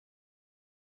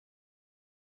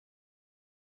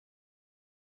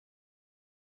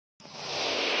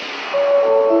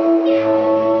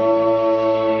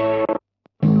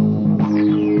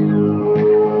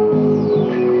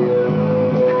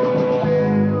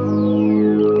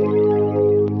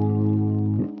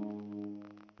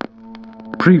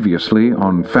Previously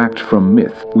on Fact from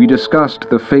Myth, we discussed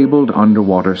the fabled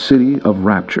underwater city of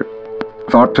Rapture,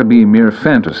 thought to be mere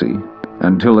fantasy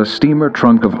until a steamer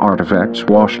trunk of artifacts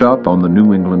washed up on the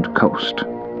New England coast.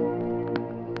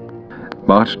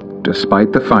 But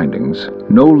despite the findings,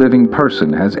 no living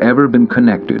person has ever been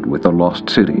connected with the lost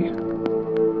city.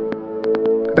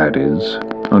 That is,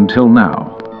 until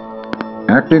now.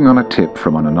 Acting on a tip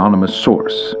from an anonymous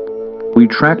source, we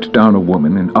tracked down a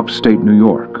woman in upstate New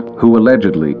York who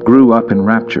allegedly grew up in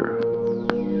Rapture.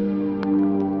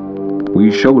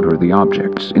 We showed her the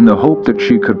objects in the hope that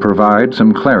she could provide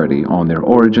some clarity on their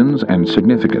origins and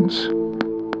significance.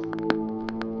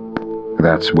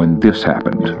 That's when this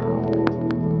happened.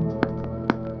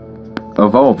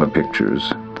 Of all the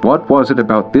pictures, what was it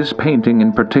about this painting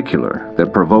in particular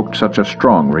that provoked such a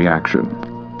strong reaction?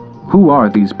 Who are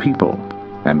these people,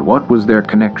 and what was their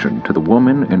connection to the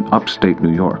woman in upstate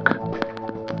New York?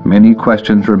 Many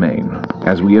questions remain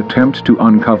as we attempt to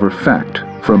uncover fact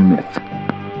from myth.